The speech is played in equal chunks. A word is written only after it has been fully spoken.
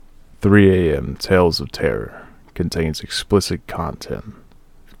3 a.m. Tales of Terror contains explicit content.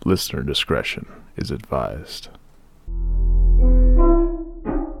 Listener discretion is advised.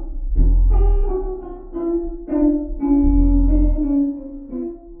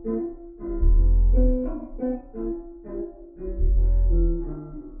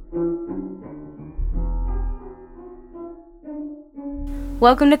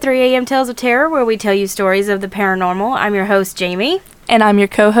 Welcome to 3 a.m. Tales of Terror, where we tell you stories of the paranormal. I'm your host, Jamie. And I'm your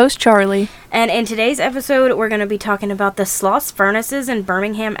co-host, Charlie. And in today's episode, we're going to be talking about the Sloss furnaces in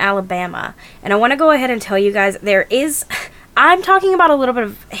Birmingham, Alabama. And I want to go ahead and tell you guys, I'm talking about a little bit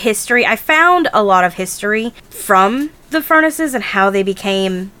of history. I found a lot of history from the furnaces and how they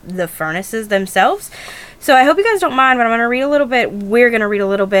became the furnaces themselves. So I hope you guys don't mind, but we're going to read a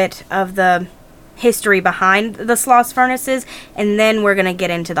little bit of the history behind the Sloss furnaces, and then we're going to get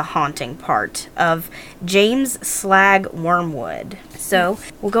into the haunting part of James Slag Wormwood. So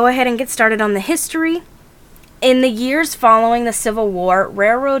we'll go ahead and get started on the history. In the years following the Civil War,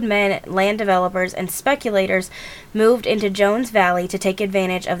 railroad men, land developers, and speculators moved into Jones Valley to take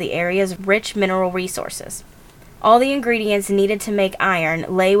advantage of the area's rich mineral resources. All the ingredients needed to make iron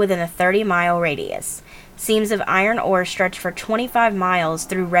lay within a 30-mile radius. Seams of iron ore stretched for 25 miles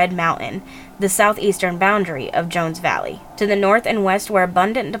through Red Mountain, the southeastern boundary of Jones Valley. To the north and west were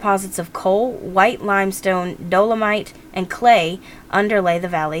abundant deposits of coal, white limestone, dolomite, and clay underlay the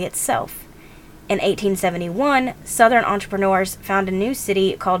valley itself. In 1871, Southern entrepreneurs found a new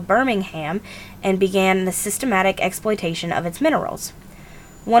city called Birmingham and began the systematic exploitation of its minerals.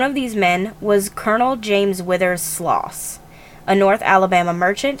 One of these men was Colonel James Withers Sloss, a North Alabama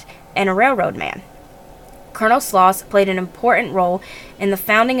merchant and a railroad man. Colonel Sloss played an important role in the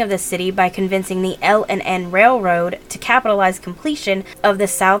founding of the city by convincing the L&N Railroad to capitalize completion of the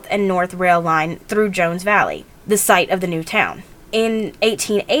South and North Rail line through Jones Valley, the site of the new town. In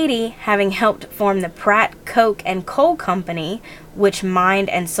 1880, having helped form the Pratt Coke and Coal Company, which mined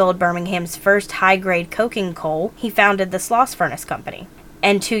and sold Birmingham's first high-grade coking coal, he founded the Sloss Furnace Company,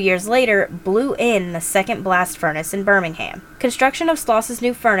 and 2 years later blew in the second blast furnace in Birmingham. Construction of Sloss's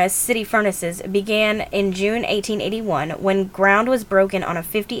new furnace, City Furnaces, began in June 1881 when ground was broken on a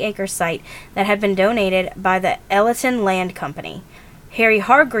 50-acre site that had been donated by the Elliton Land Company. Harry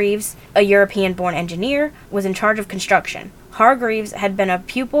Hargreaves, a European-born engineer, was in charge of construction. Hargreaves had been a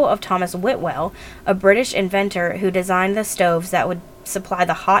pupil of Thomas Whitwell, a British inventor who designed the stoves that would supply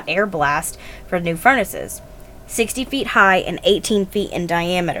the hot air blast for new furnaces. 60 feet high and 18 feet in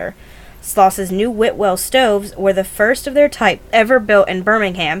diameter. Sloss's new Whitwell stoves were the first of their type ever built in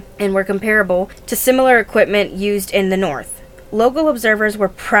Birmingham and were comparable to similar equipment used in the North. Local observers were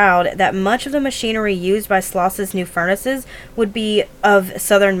proud that much of the machinery used by Sloss's new furnaces would be of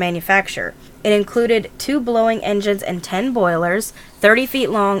Southern manufacture. It included 2 blowing engines and 10 boilers, 30 feet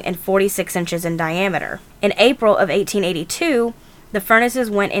long and 46 inches in diameter. In April of 1882, the furnaces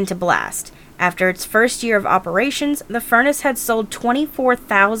went into blast. After its first year of operations, the furnace had sold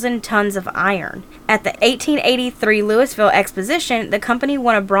 24,000 tons of iron. At the 1883 Louisville Exposition, the company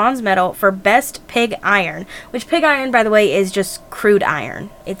won a bronze medal for Best Pig Iron, which pig iron, by the way, is just crude iron.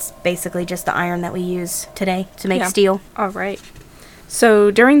 It's basically just the iron that we use today to make steel. All right.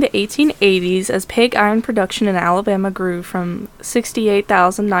 So during the 1880s, as pig iron production in Alabama grew from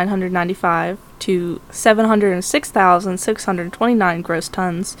 68,995 to 706,629 gross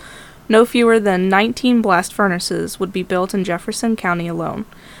tons, no fewer than 19 blast furnaces would be built in Jefferson County alone.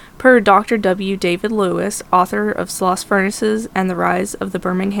 Per Dr. W. David Lewis, author of Sloss Furnaces and the Rise of the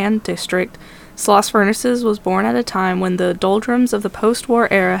Birmingham District, Sloss Furnaces was born at a time when the doldrums of the post-war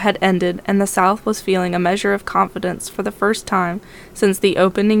era had ended and the South was feeling a measure of confidence for the first time since the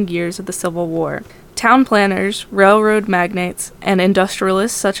opening years of the Civil War. Town planners, railroad magnates, and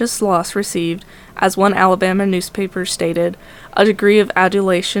industrialists such as Sloss received, as one Alabama newspaper stated, a degree of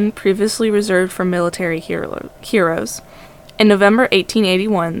adulation previously reserved for military heroes. In November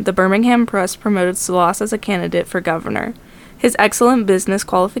 1881, the Birmingham Press promoted Sloss as a candidate for governor. His excellent business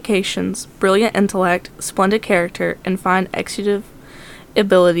qualifications, brilliant intellect, splendid character, and fine executive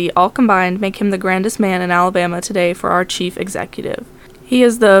ability all combined make him the grandest man in Alabama today for our chief executive. He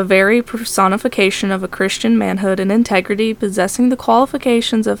is the very personification of a Christian manhood and integrity, possessing the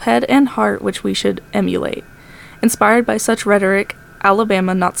qualifications of head and heart which we should emulate. Inspired by such rhetoric,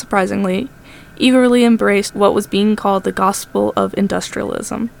 Alabama, not surprisingly, eagerly embraced what was being called the gospel of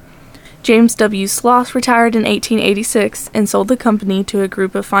industrialism. James W. Sloss retired in 1886 and sold the company to a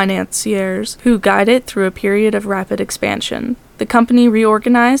group of financiers who guided it through a period of rapid expansion. The company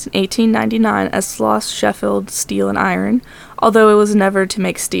reorganized in 1899 as Sloss Sheffield Steel and Iron, although it was never to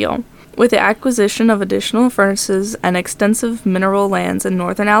make steel. With the acquisition of additional furnaces and extensive mineral lands in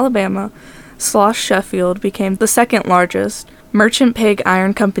northern Alabama, Sloss Sheffield became the second largest merchant pig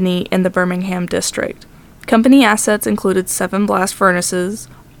iron company in the Birmingham district. Company assets included 7 blast furnaces,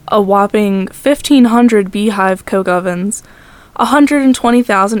 a whopping 1,500 beehive coke ovens,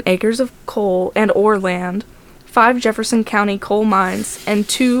 120,000 acres of coal and ore land, 5 Jefferson County coal mines, and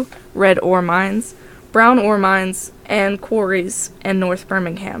 2 red ore mines, brown ore mines, and quarries in North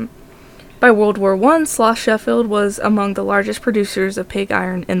Birmingham. By World War I, Sloss Sheffield was among the largest producers of pig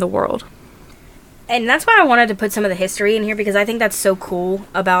iron in the world. And that's why I wanted to put some of the history in here, because I think that's so cool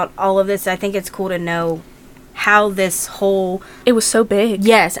about all of this. I think it's cool to know how this whole... It was so big.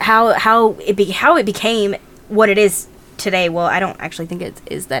 Yes, how it became what it is today. Well, I don't actually think it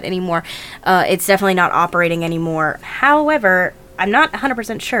is that anymore. It's definitely not operating anymore. However, I'm not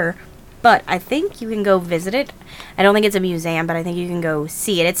 100% sure, but I think you can go visit it. I don't think it's a museum, but I think you can go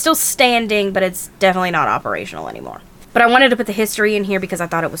see it. It's still standing, but it's definitely not operational anymore. But I wanted to put the history in here because I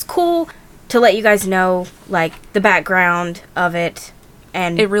thought it was cool to let you guys know, like, the background of it.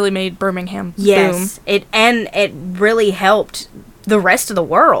 And it really made Birmingham yes, boom. It really helped the rest of the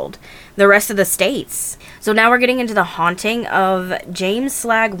world, the rest of the states. So now we're getting into the haunting of James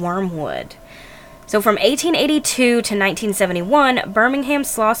Slag Wormwood. So from 1882 to 1971, Birmingham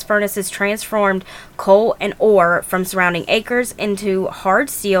Sloss furnaces transformed coal and ore from surrounding acres into hard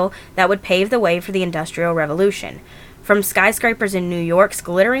steel that would pave the way for the Industrial Revolution. From skyscrapers in New York's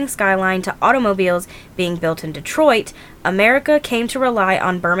glittering skyline to automobiles being built in Detroit, America came to rely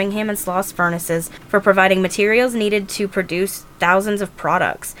on Birmingham and Sloss furnaces for providing materials needed to produce thousands of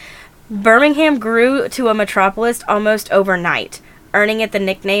products. Birmingham grew to a metropolis almost overnight, earning it the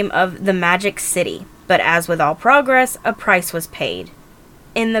nickname of the Magic City. But as with all progress, a price was paid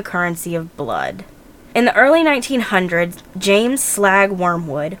in the currency of blood. In the early 1900s, James Slag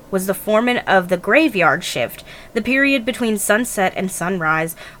Wormwood was the foreman of the graveyard shift, the period between sunset and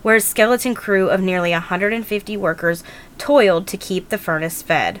sunrise, where a skeleton crew of nearly 150 workers toiled to keep the furnace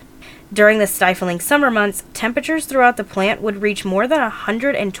fed. During the stifling summer months, temperatures throughout the plant would reach more than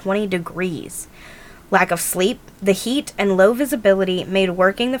 120 degrees. Lack of sleep, the heat, and low visibility made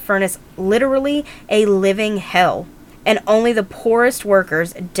working the furnace literally a living hell, and only the poorest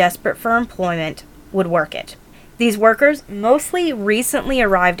workers, desperate for employment, would work it. These workers, mostly recently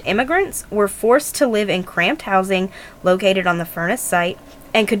arrived immigrants, were forced to live in cramped housing located on the furnace site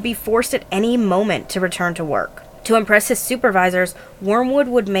and could be forced at any moment to return to work. To impress his supervisors, Wormwood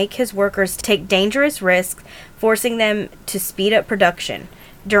would make his workers take dangerous risks, forcing them to speed up production.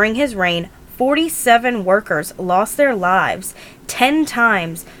 During his reign, 47 workers lost their lives, 10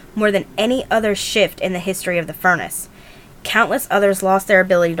 times more than any other shift in the history of the furnace. Countless others lost their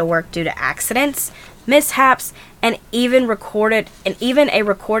ability to work due to accidents, mishaps, and even a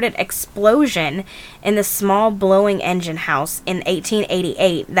recorded explosion in the small blowing engine house in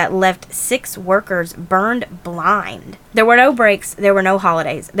 1888 that left 6 workers burned blind. There were no breaks, there were no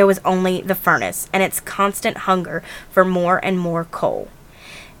holidays, there was only the furnace and its constant hunger for more and more coal.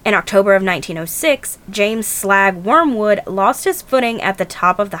 In October of 1906, James Slag Wormwood lost his footing at the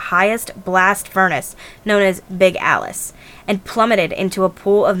top of the highest blast furnace, known as Big Alice, and plummeted into a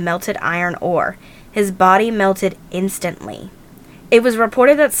pool of melted iron ore. His body melted instantly. It was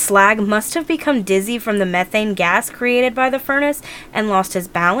reported that Slag must have become dizzy from the methane gas created by the furnace and lost his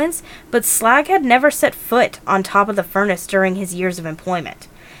balance, but Slag had never set foot on top of the furnace during his years of employment.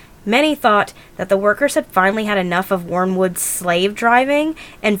 Many thought that the workers had finally had enough of Wormwood's slave driving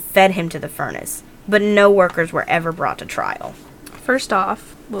and fed him to the furnace, but no workers were ever brought to trial. First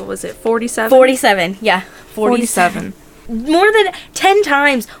off, what was it, 47? 47, yeah. 47. More than 10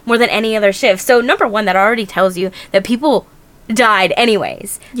 times more than any other shift. So, number one, that already tells you that people died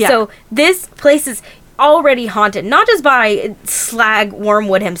anyways. Yeah. So, this place is already haunted, not just by Slag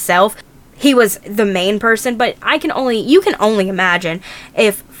Wormwood himself. He was the main person, but you can only imagine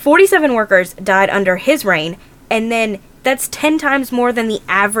if 47 workers died under his reign, and then that's 10 times more than the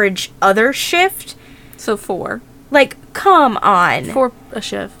average other shift. So 4. Like, come on. 4 a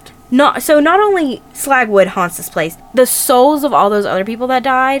shift. Not only Slagwood haunts this place, the souls of all those other people that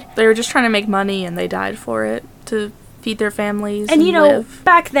died. They were just trying to make money, and they died for it to feed their families and live.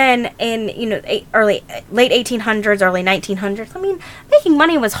 Back then in late 1800s, early 1900s, I mean, making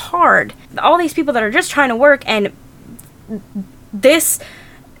money was hard. All these people that are just trying to work, and this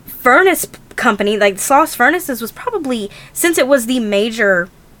furnace company, like Sloss Furnaces, was probably, since it was the major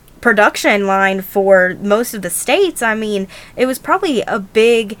production line for most of the states, I mean, it was probably a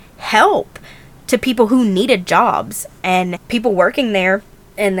big help to people who needed jobs, and people working there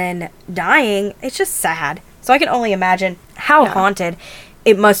and then dying. It's just sad. So I can only imagine how haunted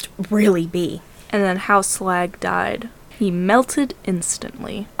it must really be. And then how Slag died. He melted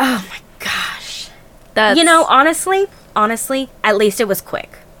instantly. Oh my gosh. That's... You know, honestly, at least it was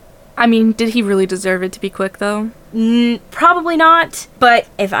quick. I mean, did he really deserve it to be quick, though? Probably not, but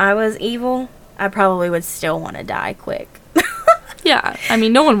if I was evil, I probably would still want to die quick. Yeah, I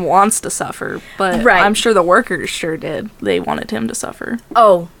mean, no one wants to suffer, but right. I'm sure the workers sure did. They wanted him to suffer.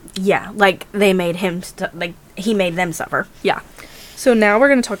 Oh, yeah, like, they made him, he made them suffer. Yeah. So now we're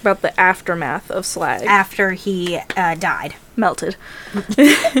going to talk about the aftermath of Slag. After he died. Melted.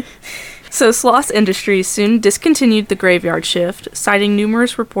 So Sloss Industries soon discontinued the graveyard shift, citing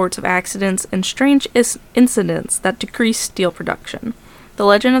numerous reports of accidents and strange incidents that decreased steel production. The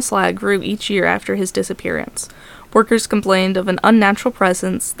legend of Slag grew each year after his disappearance. Workers complained of an unnatural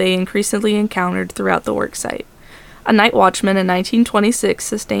presence they increasingly encountered throughout the worksite. A night watchman in 1926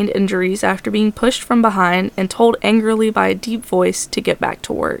 sustained injuries after being pushed from behind and told angrily by a deep voice to get back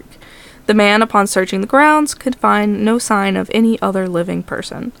to work. The man, upon searching the grounds, could find no sign of any other living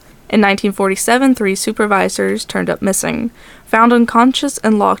person. In 1947, 3 supervisors turned up missing. Found unconscious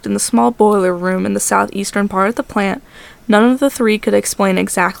and locked in the small boiler room in the southeastern part of the plant, none of the 3 could explain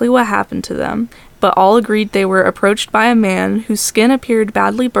exactly what happened to them, but all agreed they were approached by a man whose skin appeared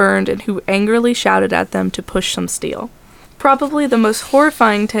badly burned and who angrily shouted at them to push some steel. Probably the most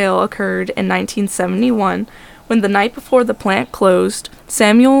horrifying tale occurred in 1971, when the night before the plant closed,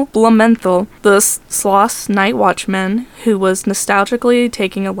 Samuel Blumenthal, the Sloss night watchman, who was nostalgically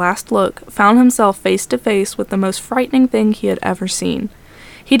taking a last look, found himself face to face with the most frightening thing he had ever seen.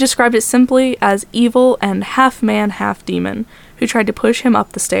 He described it simply as evil and half man, half demon, who tried to push him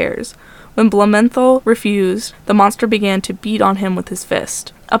up the stairs. When Blumenthal refused, the monster began to beat on him with his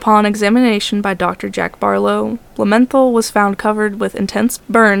fist. Upon examination by Dr. Jack Barlow, Blumenthal was found covered with intense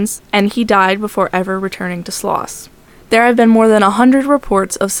burns, and he died before ever returning to Sloss. There have been more than 100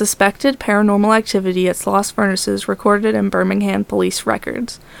 reports of suspected paranormal activity at Sloss furnaces recorded in Birmingham police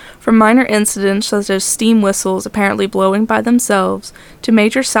records, from minor incidents such as steam whistles apparently blowing by themselves, to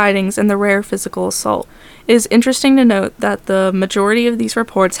major sightings and the rare physical assault. It is interesting to note that the majority of these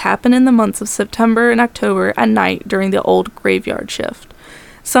reports happen in the months of September and October at night during the old graveyard shift.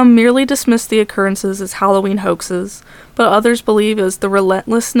 Some merely dismiss the occurrences as Halloween hoaxes, but others believe it is the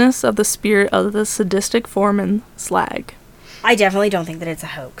relentlessness of the spirit of the sadistic foreman, Slag. I definitely don't think that it's a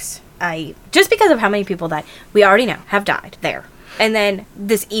hoax. Just because of how many people that we already know have died there. And then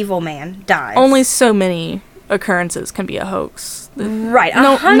this evil man dies. Only so many occurrences can be a hoax. Right.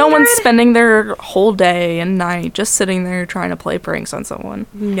 No one's spending their whole day and night just sitting there trying to play pranks on someone.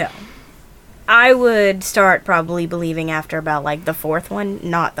 No. I would start probably believing after about, like, the 4th one,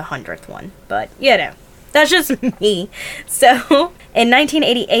 not the 100th one. But, you know, that's just me. So, in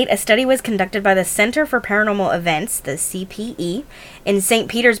 1988, a study was conducted by the Center for Paranormal Events, the CPE, in St.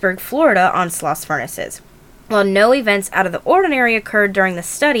 Petersburg, Florida, on Sloss furnaces. While no events out of the ordinary occurred during the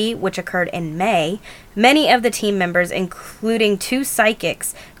study, which occurred in May, many of the team members, including 2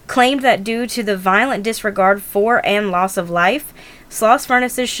 psychics, claimed that due to the violent disregard for and loss of life, Sloss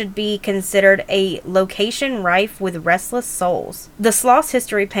furnaces should be considered a location rife with restless souls. The Sloss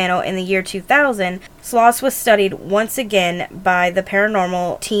History Panel in the year 2000, Sloss was studied once again by the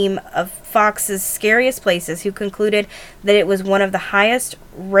paranormal team of Fox's Scariest Places, who concluded that it was one of the highest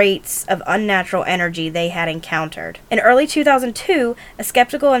rates of unnatural energy they had encountered. In early 2002, a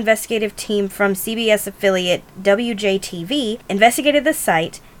skeptical investigative team from CBS affiliate WJTV investigated the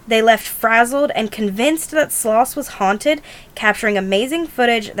site. They left frazzled and convinced that Sloss was haunted, capturing amazing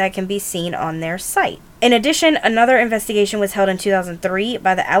footage that can be seen on their site. In addition, another investigation was held in 2003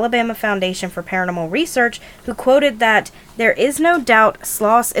 by the Alabama Foundation for Paranormal Research, who quoted that, "There is no doubt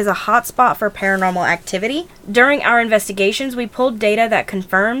Sloss is a hotspot for paranormal activity. During our investigations, we pulled data that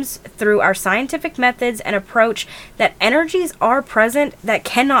confirms, through our scientific methods and approach, that energies are present that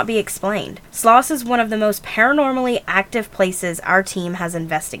cannot be explained. Sloss is one of the most paranormally active places our team has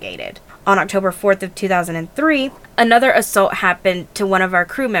investigated." On October 4th of 2003, another assault happened to one of our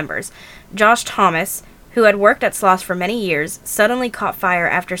crew members. Josh Thomas, who had worked at Sloss for many years, suddenly caught fire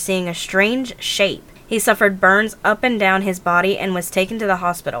after seeing a strange shape. He suffered burns up and down his body and was taken to the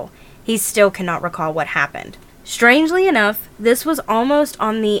hospital. He still cannot recall what happened. Strangely enough, this was almost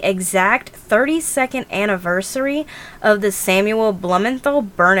on the exact 32nd anniversary of the Samuel Blumenthal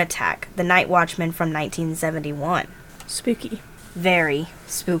burn attack, the night watchman from 1971. Spooky. Very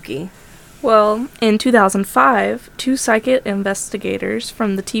spooky. Well, in 2005, 2 psychic investigators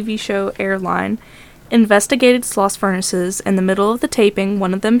from the TV show Airline investigated Sloss furnaces. In the middle of the taping,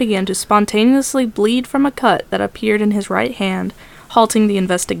 one of them began to spontaneously bleed from a cut that appeared in his right hand, halting the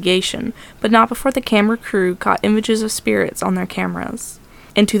investigation, but not before the camera crew caught images of spirits on their cameras.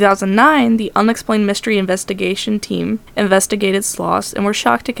 In 2009, the Unexplained Mystery Investigation Team investigated Sloss and were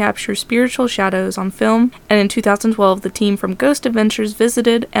shocked to capture spiritual shadows on film, and in 2012, the team from Ghost Adventures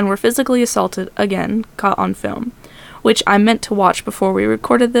visited and were physically assaulted, again, caught on film, which I meant to watch before we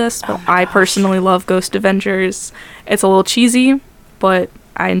recorded this, but I personally love Ghost Adventures. It's a little cheesy, but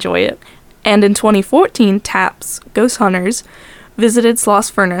I enjoy it. And in 2014, TAPS, Ghost Hunters, visited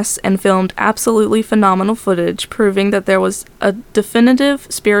Sloss Furnace and filmed absolutely phenomenal footage proving that there was a definitive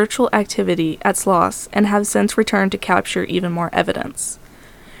spiritual activity at Sloss, and have since returned to capture even more evidence.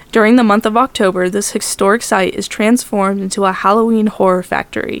 During the month of October, this historic site is transformed into a Halloween horror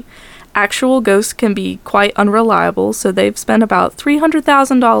factory. Actual ghosts can be quite unreliable, so they've spent about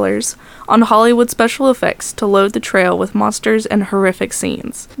 $300,000 on Hollywood special effects to load the trail with monsters and horrific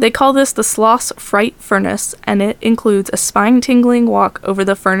scenes. They call this the Sloss Fright Furnace, and it includes a spine-tingling walk over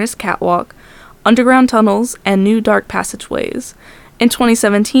the furnace catwalk, underground tunnels, and new dark passageways. In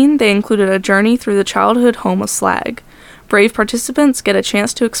 2017, they included a journey through the childhood home of Slag. Brave participants get a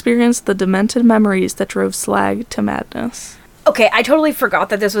chance to experience the demented memories that drove Slag to madness. Okay, I totally forgot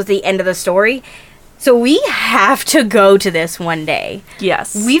that this was the end of the story. So we have to go to this one day.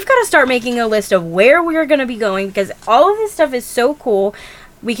 Yes. We've got to start making a list of where we're going to be going, because all of this stuff is so cool.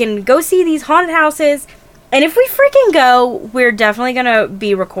 We can go see these haunted houses. And if we freaking go, we're definitely going to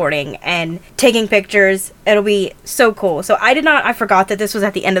be recording and taking pictures. It'll be so cool. So I forgot that this was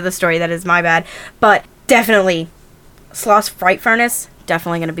at the end of the story. That is my bad. But definitely, Sloss Fright Furnace,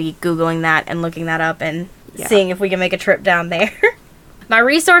 definitely going to be Googling that and looking that up and seeing if we can make a trip down there. My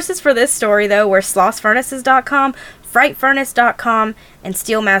resources for this story, though, were slossfurnaces.com, frightfurnace.com, and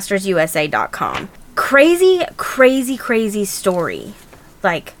steelmastersusa.com. Crazy, crazy, crazy story.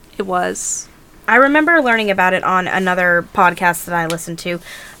 Like, it was. I remember learning about it on another podcast that I listened to,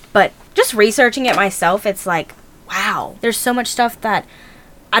 but just researching it myself, it's like, wow, there's so much stuff that,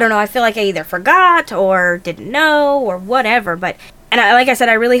 I don't know, I feel like I either forgot or didn't know or whatever, but... And like I said,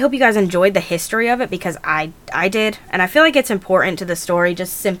 I really hope you guys enjoyed the history of it, because I did. And I feel like it's important to the story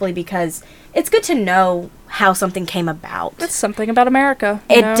just simply because it's good to know how something came about. It's something about America.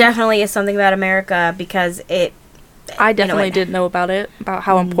 It definitely is something about America, because I definitely didn't know about it, about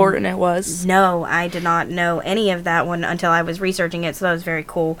how important it was. No, I did not know any of that one until I was researching it, so that was very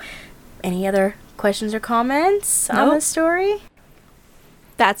cool. Any other questions or comments on the story?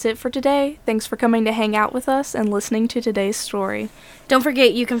 That's it for today. Thanks for coming to hang out with us and listening to today's story. Don't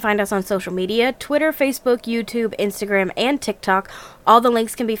forget, you can find us on social media: Twitter, Facebook, YouTube, Instagram, and TikTok. All the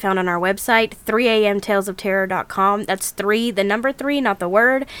links can be found on our website, 3amtalesofterror.com. That's 3, the number 3, not the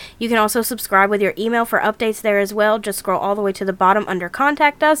word. You can also subscribe with your email for updates there as well. Just scroll all the way to the bottom under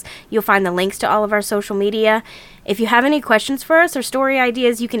Contact Us. You'll find the links to all of our social media. If you have any questions for us or story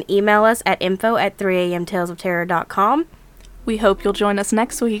ideas, you can email us at info@3amtalesofterror.com. We hope you'll join us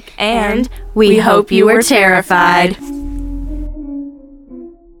next week, And we hope you were terrified.